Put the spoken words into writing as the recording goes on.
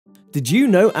Did you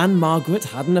know Ann-Margret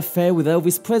had an affair with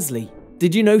Elvis Presley?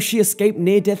 Did you know she escaped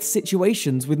near-death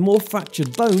situations with more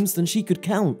fractured bones than she could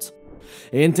count?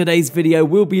 In today's video,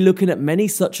 we'll be looking at many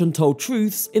such untold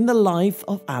truths in the life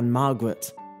of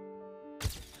Ann-Margret.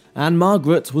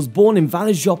 Ann-Margret was born in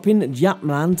Västerbotten,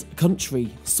 Jämtland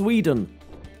country, Sweden.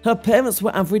 Her parents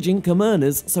were average income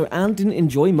earners, so Ann didn't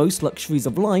enjoy most luxuries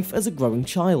of life as a growing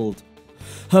child.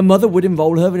 Her mother would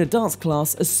enroll her in a dance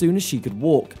class as soon as she could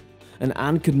walk, and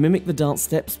Ann could mimic the dance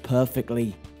steps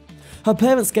perfectly. Her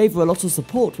parents gave her a lot of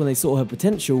support when they saw her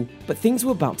potential, but things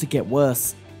were about to get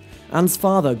worse. Ann's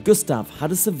father, Gustav,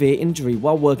 had a severe injury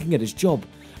while working at his job,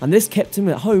 and this kept him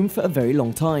at home for a very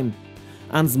long time.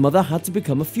 Ann's mother had to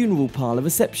become a funeral parlour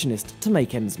receptionist to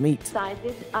make ends meet.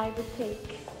 Decided I would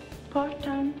take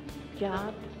part-time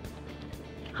job,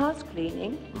 house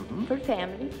cleaning for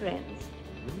family and friends.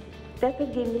 That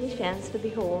would give me a chance to be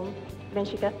home when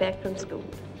she got back from school.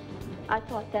 I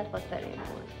thought that was very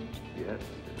important. Yes.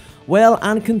 Well,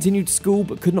 Ann continued school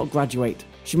but could not graduate.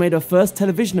 She made her first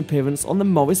television appearance on the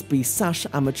Morris B. Sash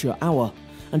Amateur Hour,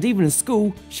 and even in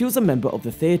school, she was a member of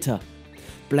the theatre.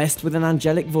 Blessed with an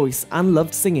angelic voice, Ann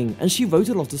loved singing, and she wrote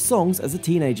a lot of songs as a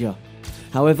teenager.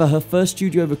 However, her first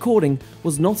studio recording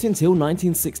was not until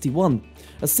 1961,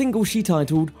 a single she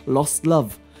titled Lost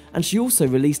Love, and she also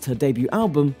released her debut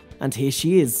album, And Here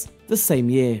She Is, the same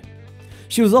year.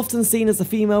 She was often seen as the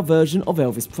female version of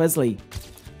Elvis Presley.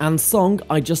 Ann's song,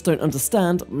 I Just Don't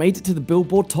Understand, made it to the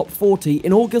Billboard Top 40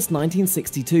 in August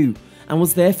 1962 and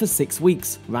was there for 6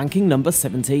 weeks, ranking number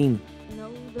 17.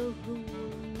 Know the rule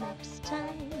next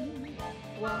time,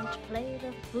 won't play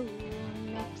the fool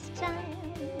next time.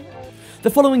 The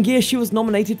following year, she was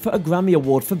nominated for a Grammy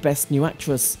Award for Best New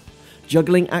Actress.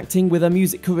 Juggling acting with her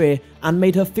music career, Ann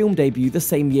made her film debut the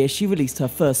same year she released her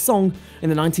first song in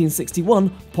the 1961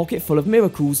 Pocket Full of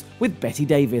Miracles with Betty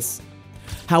Davis.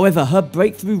 However, her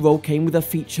breakthrough role came with a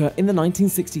feature in the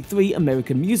 1963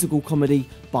 American musical comedy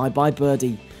Bye Bye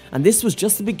Birdie, and this was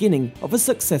just the beginning of a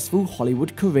successful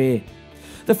Hollywood career.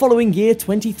 The following year,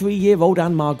 23-year-old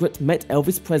Ann-Margret met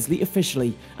Elvis Presley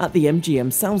officially at the MGM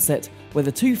Soundset, where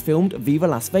the two filmed Viva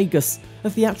Las Vegas, a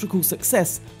theatrical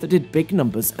success that did big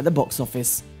numbers at the box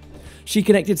office. She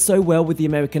connected so well with the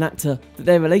American actor that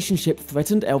their relationship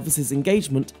threatened Elvis's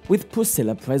engagement with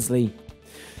Priscilla Presley.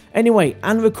 Anyway,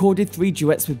 Ann recorded 3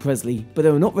 duets with Presley, but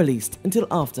they were not released until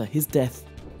after his death.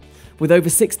 With over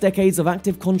 6 decades of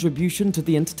active contribution to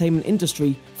the entertainment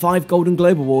industry, 5 Golden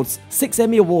Globe Awards, 6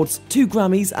 Emmy Awards, 2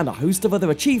 Grammys, and a host of other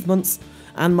achievements,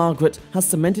 Ann-Margret has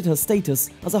cemented her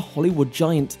status as a Hollywood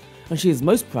giant, and she is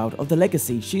most proud of the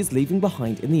legacy she is leaving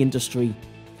behind in the industry.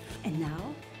 And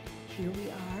now, here we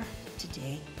are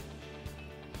today,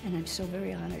 and I'm so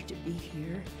very honored to be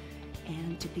here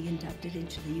and to be inducted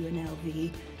into the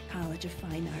UNLV College of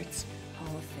Fine Arts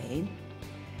Hall of Fame.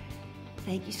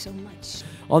 Thank you so much.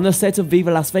 On the set of Viva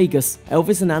Las Vegas,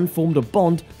 Elvis and Ann formed a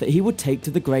bond that he would take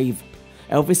to the grave.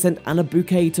 Elvis sent Ann a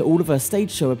bouquet to all of her stage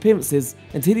show appearances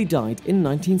until he died in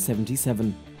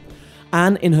 1977.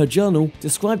 Ann, in her journal,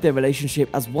 described their relationship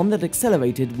as one that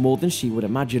accelerated more than she would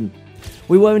imagine.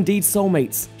 We were indeed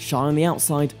soulmates, shy on the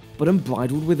outside, but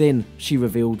unbridled within, she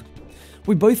revealed.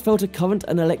 We both felt a current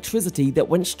and electricity that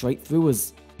went straight through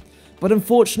us. But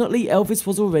unfortunately, Elvis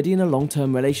was already in a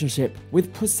long-term relationship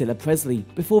with Priscilla Presley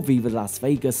before Viva Las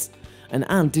Vegas, and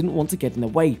Ann didn't want to get in the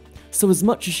way, so as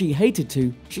much as she hated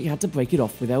to, she had to break it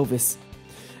off with Elvis.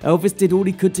 Elvis did all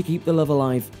he could to keep the love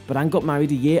alive, but Ann got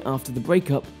married a year after the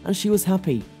breakup, and she was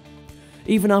happy.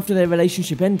 Even after their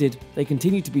relationship ended, they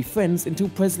continued to be friends until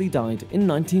Presley died in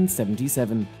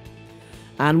 1977.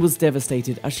 Ann was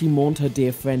devastated as she mourned her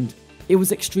dear friend. It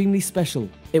was extremely special,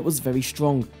 it was very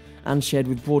strong, Ann shared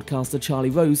with broadcaster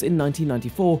Charlie Rose in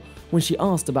 1994 when she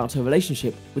asked about her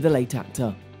relationship with the late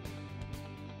actor.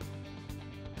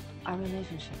 Our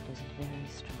relationship was very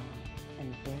strong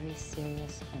and very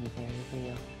serious and very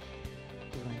real.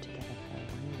 We went together for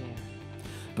 1 year.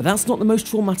 But that's not the most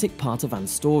traumatic part of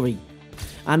Ann's story.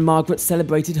 Ann-Margret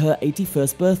celebrated her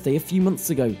 81st birthday a few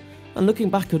months ago, and looking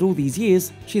back at all these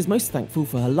years, she is most thankful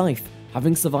for her life,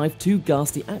 having survived 2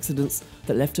 ghastly accidents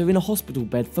that left her in a hospital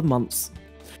bed for months.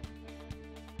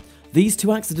 These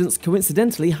 2 accidents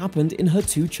coincidentally happened in her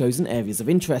 2 chosen areas of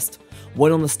interest,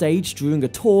 one on the stage during a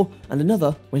tour and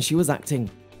another when she was acting.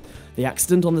 The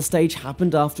accident on the stage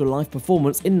happened after a live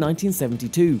performance in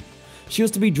 1972. She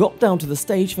was to be dropped down to the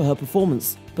stage for her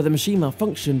performance, but the machine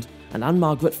malfunctioned and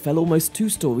Ann-Margret fell almost 2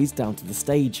 stories down to the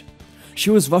stage. She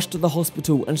was rushed to the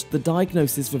hospital and the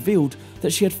diagnosis revealed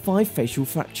that she had 5 facial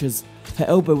fractures. Her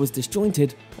elbow was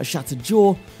disjointed, a shattered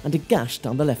jaw, and a gash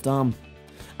down the left arm.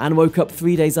 Ann woke up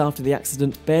 3 days after the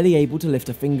accident, barely able to lift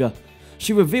a finger.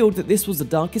 She revealed that this was the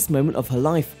darkest moment of her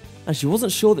life, and she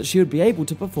wasn't sure that she would be able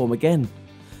to perform again.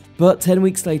 But 10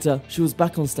 weeks later, she was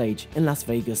back on stage in Las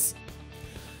Vegas.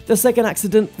 The second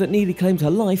accident that nearly claimed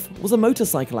her life was a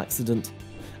motorcycle accident.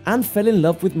 Ann fell in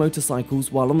love with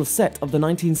motorcycles while on the set of the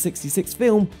 1966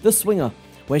 film The Swinger,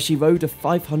 where she rode a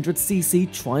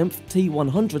 500cc Triumph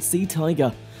T100C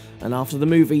Tiger, and after the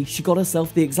movie, she got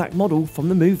herself the exact model from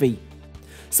the movie.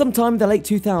 Sometime in the late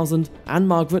 2000s,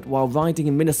 Ann-Margret, while riding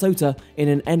in Minnesota in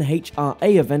an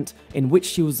NHRA event in which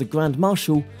she was the Grand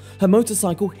Marshal, her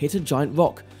motorcycle hit a giant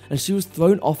rock and she was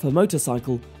thrown off her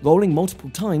motorcycle, rolling multiple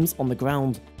times on the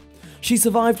ground. She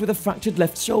survived with a fractured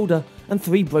left shoulder and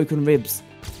 3 broken ribs.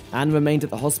 Ann remained at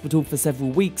the hospital for several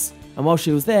weeks, and while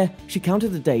she was there, she counted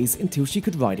the days until she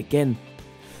could ride again.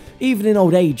 Even in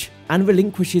old age, Ann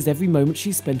relinquishes every moment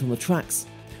she spent on the tracks.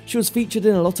 She was featured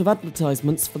in a lot of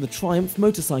advertisements for the Triumph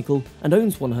motorcycle and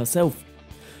owns one herself.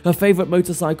 Her favourite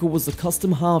motorcycle was the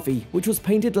custom Harvey, which was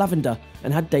painted lavender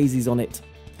and had daisies on it.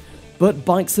 But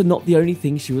bikes are not the only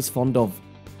thing she was fond of.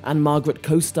 Ann-Margret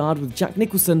co-starred with Jack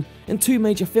Nicholson in 2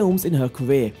 major films in her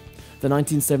career: the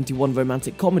 1971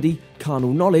 romantic comedy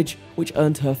Carnal Knowledge, which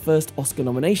earned her first Oscar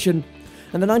nomination,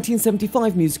 and the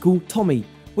 1975 musical Tommy,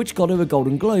 which got her a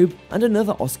Golden Globe and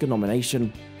another Oscar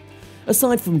nomination.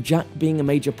 Aside from Jack being a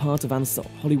major part of Ann's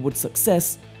Hollywood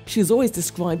success, she has always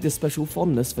described a special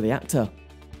fondness for the actor.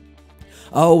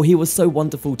 "Oh, he was so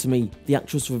wonderful to me," the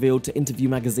actress revealed to Interview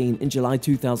magazine in July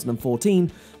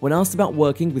 2014 when asked about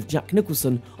working with Jack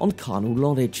Nicholson on Carnal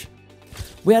Knowledge.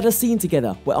 "We had a scene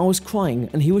together where I was crying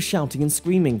and he was shouting and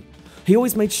screaming. He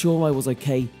always made sure I was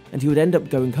okay, and he would end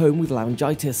up going home with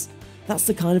laryngitis. That's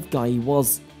the kind of guy he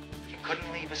was." You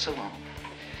couldn't leave us alone.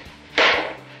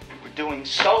 We were doing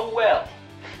so well.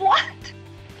 What?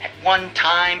 At one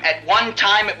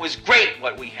time it was great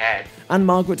what we had.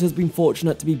 Ann-Margret has been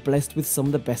fortunate to be blessed with some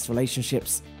of the best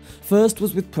relationships. First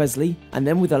was with Presley, and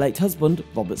then with her late husband,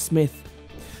 Robert Smith.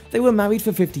 They were married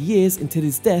for 50 years until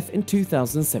his death in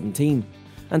 2017,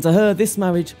 and to her this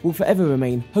marriage will forever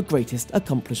remain her greatest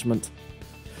accomplishment.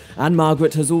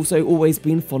 Ann-Margret has also always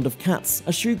been fond of cats,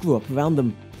 as she grew up around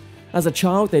them. As a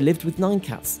child, they lived with 9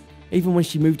 cats. Even when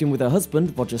she moved in with her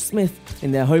husband, Roger Smith,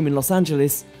 in their home in Los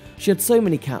Angeles, she had so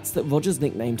many cats that Rogers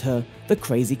nicknamed her the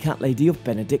Crazy Cat Lady of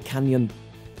Benedict Canyon.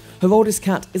 Her oldest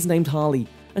cat is named Harley,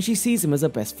 and she sees him as her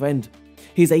best friend.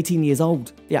 He is 18 years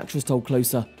old, the actress told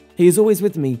Closer. "He is always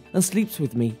with me and sleeps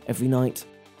with me every night."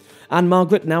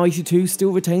 Ann-Margret, now 82,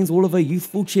 still retains all of her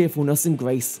youthful cheerfulness and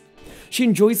grace. She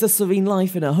enjoys a serene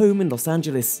life in her home in Los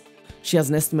Angeles. She has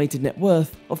an estimated net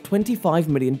worth of $25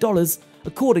 million,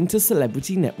 according to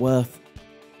Celebrity Net Worth.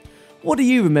 What do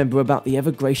you remember about the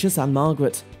ever-gracious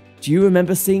Ann-Margret? Do you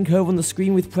remember seeing her on the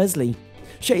screen with Presley?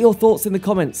 Share your thoughts in the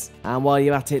comments, and while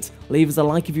you're at it, leave us a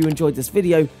like if you enjoyed this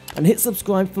video, and hit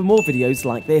subscribe for more videos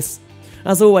like this.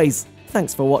 As always,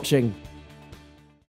 thanks for watching.